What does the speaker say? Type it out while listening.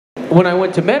when I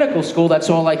went to medical school, that's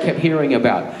all I kept hearing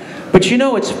about. But you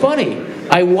know, it's funny.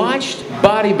 I watched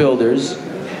bodybuilders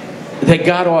that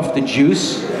got off the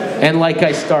juice, and like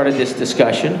I started this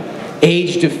discussion,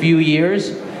 aged a few years,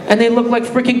 and they look like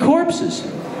freaking corpses.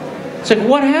 It's like,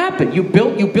 what happened? You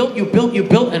built,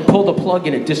 and pulled the plug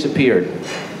and it disappeared.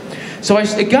 So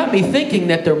it got me thinking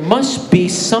that there must be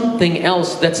something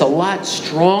else that's a lot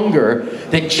stronger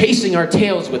than chasing our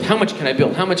tails with how much can I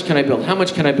build, how much can I build, how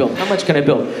much can I build, how much can I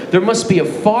build. There must be a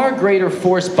far greater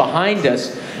force behind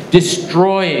us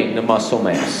destroying the muscle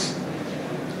mass.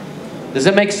 Does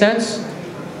that make sense?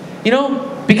 You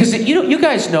know, because you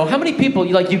guys know, how many people,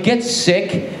 you get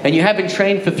sick and you haven't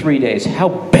trained for 3 days. How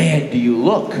bad do you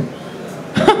look?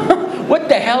 What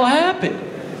the hell happened?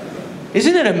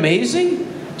 Isn't it amazing?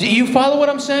 Do you follow what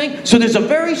I'm saying? So there's a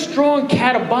very strong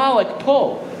catabolic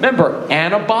pull. Remember,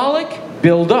 anabolic,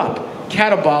 build up.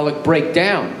 Catabolic, break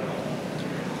down.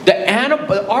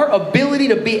 Our ability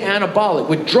to be anabolic,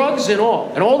 with drugs and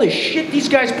all this shit these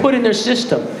guys put in their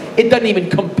system, it doesn't even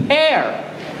compare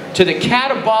to the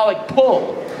catabolic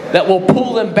pull that will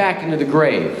pull them back into the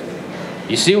grave.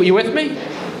 You see, you with me?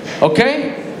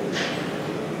 Okay?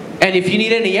 And if you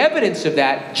need any evidence of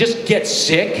that, just get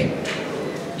sick,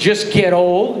 just get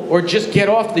old, or just get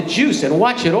off the juice and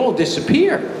watch it all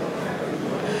disappear.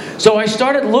 So I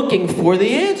started looking for the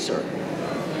answer.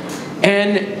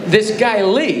 And this guy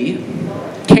Lee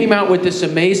came out with this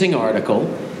amazing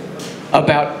article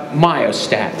about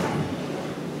myostatin.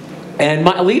 And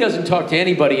Lee doesn't talk to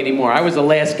anybody anymore. I was the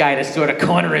last guy to sort of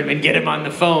corner him and get him on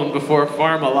the phone before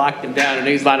Pharma locked him down, and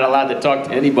he's not allowed to talk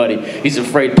to anybody. He's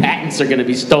afraid patents are going to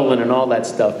be stolen and all that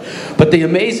stuff. But the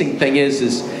amazing thing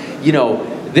is, you know,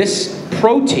 this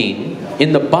protein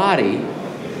in the body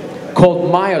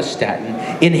called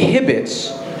myostatin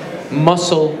inhibits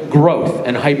muscle growth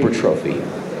and hypertrophy.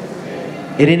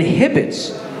 It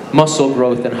inhibits muscle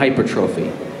growth and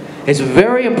hypertrophy. It's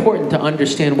very important to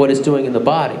understand what it's doing in the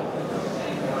body.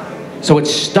 So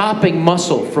it's stopping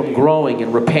muscle from growing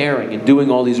and repairing and doing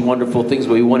all these wonderful things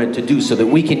we want it to do so that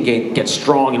we can get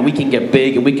strong and we can get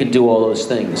big and we can do all those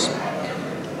things.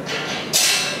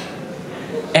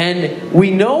 And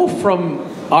we know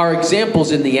from our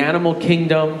examples in the animal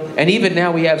kingdom, and even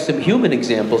now we have some human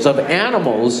examples of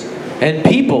animals and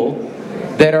people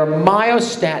that are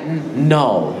myostatin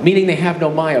null, meaning they have no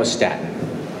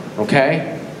myostatin,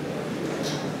 okay?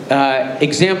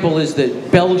 Example is the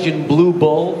Belgian blue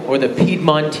bull or the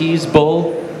Piedmontese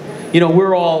bull. You know,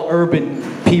 we're all urban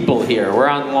people here. We're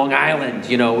on Long Island,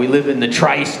 you know, we live in the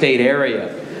tri-state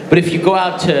area. But if you go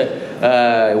out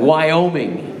to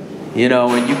Wyoming, you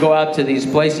know, and you go out to these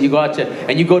places, you go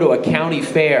to a county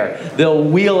fair, they'll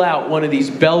wheel out one of these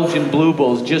Belgian blue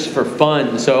bulls just for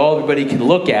fun so everybody can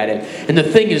look at it. And the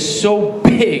thing is so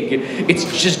big,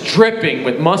 it's just dripping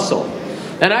with muscle.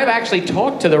 And I've actually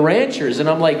talked to the ranchers, and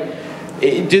I'm like,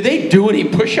 do they do any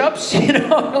push-ups? You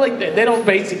know, like they don't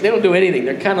do anything.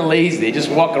 They're kind of lazy. They just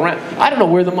walk around. I don't know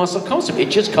where the muscle comes from. It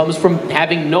just comes from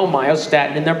having no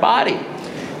myostatin in their body.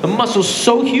 The muscle's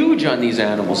so huge on these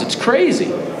animals. It's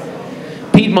crazy.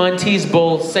 Piedmontese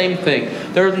bull, same thing.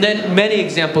 There are many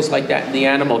examples like that in the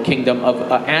animal kingdom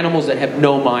of animals that have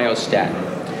no myostatin.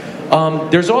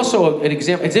 There's also an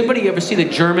example. Has anybody ever seen the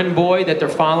German boy that they're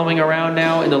following around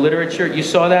now in the literature? You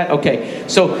saw that? Okay.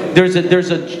 So there's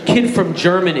a kid from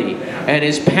Germany, and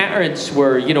his parents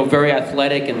were, you know, very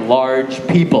athletic and large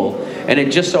people. And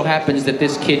it just so happens that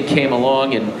this kid came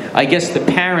along, and I guess the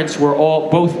parents were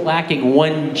both lacking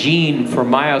one gene for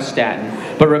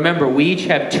myostatin. But remember, we each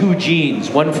have two genes,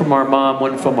 one from our mom,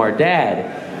 one from our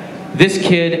dad. This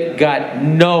kid got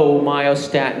no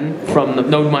myostatin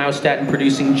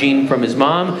producing gene from his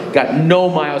mom, got no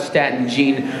myostatin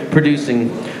gene producing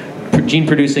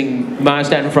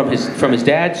myostatin from his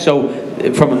dad, so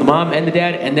from the mom and the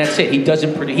dad, and that's it.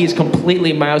 He's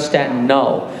completely myostatin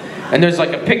null. And there's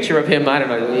like a picture of him, I don't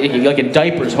know, like in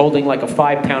diapers, holding like a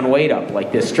 5-pound weight up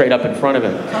like this, straight up in front of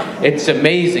him. It's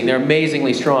amazing. They're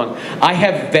amazingly strong. I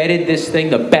have vetted this thing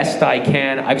the best I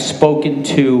can. I've spoken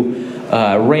to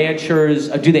ranchers.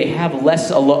 Do they have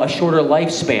a shorter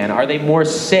lifespan? Are they more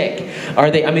sick?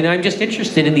 I'm just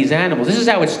interested in these animals. This is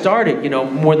how it started, you know,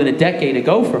 more than a decade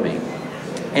ago for me.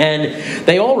 And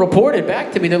they all reported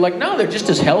back to me. They're like, no, they're just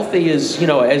as healthy as, you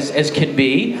know, as can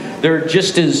be. They're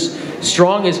just as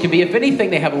strong as can be. If anything,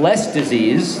 they have less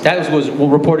disease. That was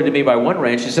reported to me by one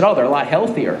ranch. They said, oh, they're a lot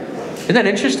healthier. Isn't that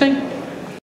interesting?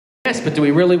 Yes, but do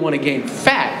we really want to gain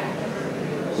fat?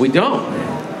 We don't.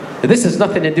 This has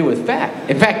nothing to do with fat.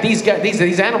 In fact, these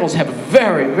animals have a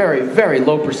very, very, very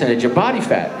low percentage of body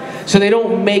fat. So they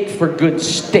don't make for good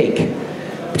steak.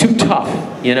 Too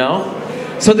tough, you know?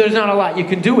 So there's not a lot you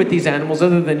can do with these animals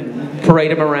other than parade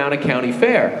them around a county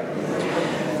fair.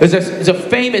 There's a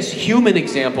famous human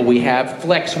example we have,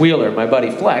 Flex Wheeler, my buddy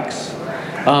Flex.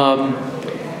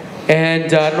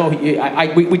 And I don't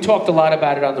know, we talked a lot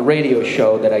about it on the radio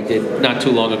show that I did not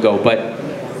too long ago, but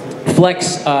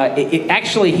Flex,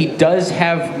 actually he does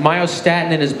have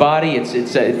myostatin in his body.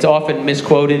 It's often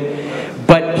misquoted,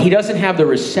 but he doesn't have the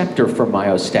receptor for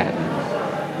myostatin.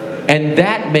 And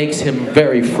that makes him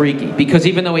very freaky, because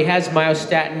even though he has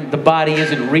myostatin, the body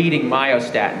isn't reading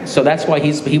myostatin. So that's why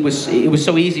it was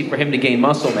so easy for him to gain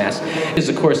muscle mass. Because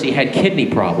of course he had kidney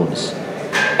problems.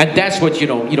 And that's what you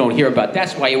don't hear about.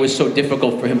 That's why it was so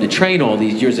difficult for him to train all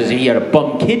these years, is he had a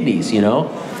bum kidneys, you know?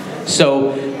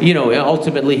 So, you know,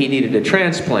 ultimately he needed a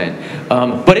transplant.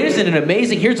 But isn't it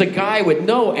amazing? Here's a guy with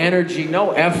no energy, no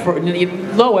effort,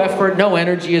 no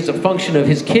energy as a function of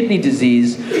his kidney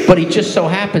disease, but he just so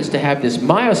happens to have this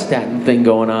myostatin thing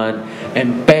going on,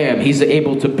 and bam, he's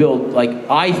able to build, like,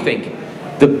 I think,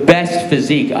 the best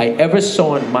physique I ever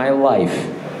saw in my life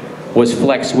was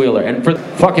Flex Wheeler. And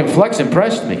fucking Flex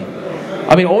impressed me.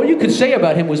 I mean, all you could say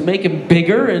about him was make him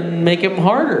bigger and make him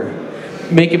harder.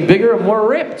 Make him bigger and more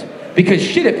ripped. Because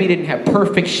shit, if he didn't have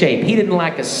perfect shape, he didn't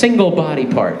lack a single body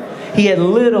part. He had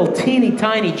little teeny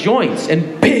tiny joints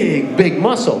and big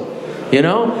muscle. You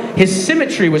know? His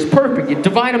symmetry was perfect. You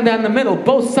divide him down the middle,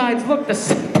 both sides looked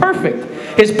perfect.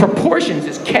 His proportions,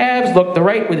 his calves looked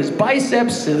right with his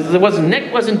biceps. His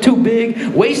neck wasn't too big.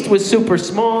 Waist was super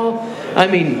small. I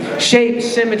mean, shape,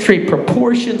 symmetry,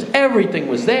 proportions, everything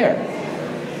was there.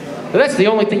 But that's the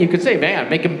only thing you could say, man,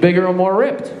 make him bigger and more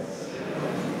ripped.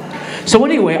 So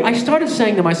anyway, I started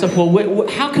saying to myself, well,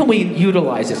 how can we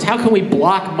utilize this? How can we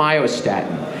block myostatin?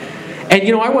 And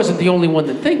you know, I wasn't the only one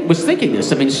that was thinking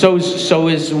this. I mean, so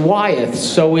is Wyeth,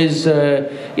 so is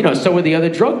so are the other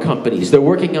drug companies. They're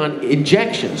working on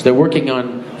injections. They're working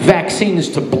on vaccines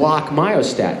to block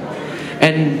myostatin.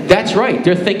 And that's right.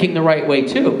 They're thinking the right way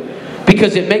too.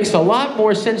 Because it makes a lot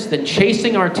more sense than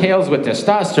chasing our tails with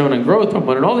testosterone and growth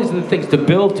hormone and all these other things to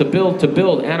build,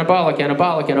 anabolic.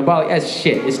 That's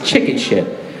shit. It's chicken shit.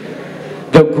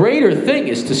 The greater thing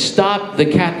is to stop the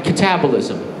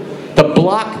catabolism, to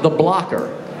block the blocker.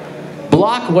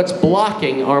 Block what's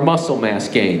blocking our muscle mass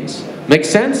gains. Make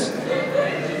sense?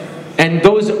 And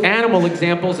those animal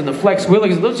examples and the Flex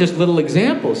Wheeler, those are just little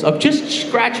examples of just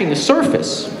scratching the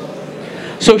surface.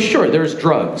 So sure, there's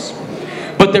drugs.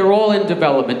 But they're all in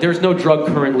development. There's no drug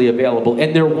currently available,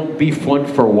 and there won't be one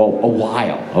for a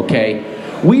while, okay?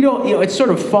 We don't, you know, it's sort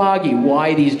of foggy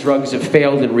why these drugs have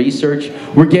failed in research.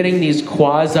 We're getting these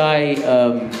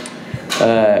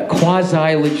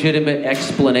quasi-legitimate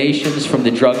explanations from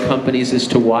the drug companies as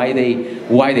to why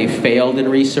they failed in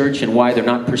research and why they're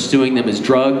not pursuing them as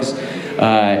drugs.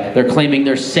 They're claiming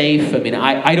they're safe. I mean,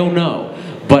 I don't know,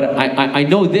 but I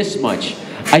know this much.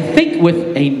 I think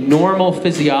with a normal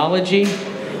physiology,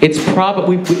 it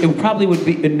probably would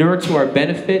be inure to our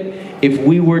benefit if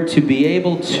we were to be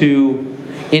able to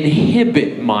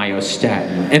inhibit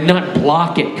myostatin and not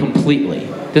block it completely.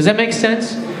 Does that make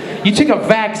sense? You take a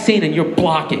vaccine and you're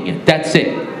blocking it. That's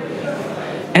it.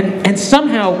 And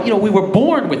somehow, you know, we were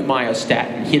born with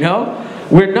myostatin, you know?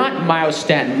 We're not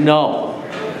myostatin null.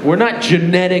 We're not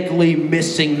genetically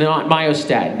missing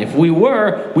myostatin. If we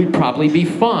were, we'd probably be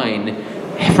fine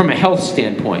from a health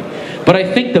standpoint. But I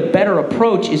think the better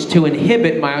approach is to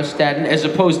inhibit myostatin as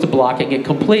opposed to blocking it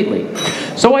completely.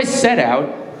 So I set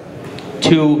out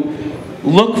to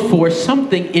look for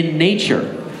something in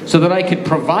nature so that I could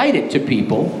provide it to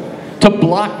people to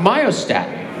block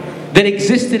myostatin that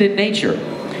existed in nature.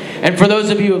 And for those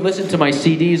of you who have listened to my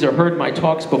CDs or heard my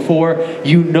talks before,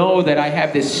 you know that I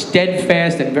have this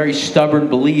steadfast and very stubborn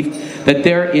belief that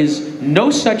there is no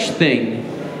such thing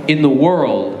in the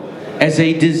world as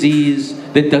a disease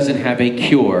that doesn't have a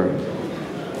cure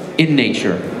in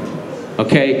nature.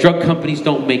 Okay? Drug companies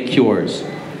don't make cures.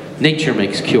 Nature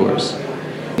makes cures.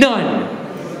 None.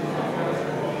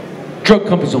 Drug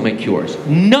companies don't make cures.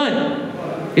 None.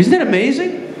 Isn't that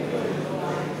amazing?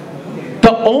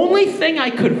 The only thing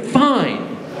I could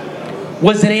find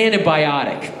was an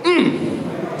antibiotic.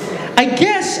 I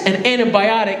guess an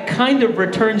antibiotic kind of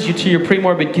returns you to your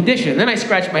premorbid condition. And then I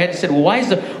scratched my head and said, well, why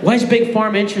is Big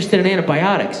Pharma interested in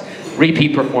antibiotics?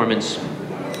 Repeat performance.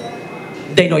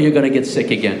 They know you're going to get sick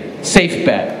again. Safe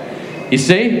bet. You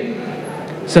see?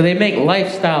 So they make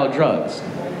lifestyle drugs.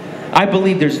 I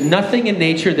believe there's nothing in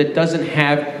nature that doesn't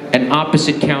have an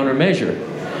opposite countermeasure.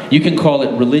 You can call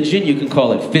it religion, you can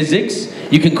call it physics,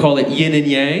 you can call it yin and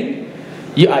yang.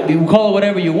 You can call it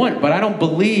whatever you want, but I don't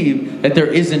believe that there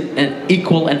isn't an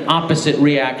equal and opposite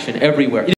reaction everywhere.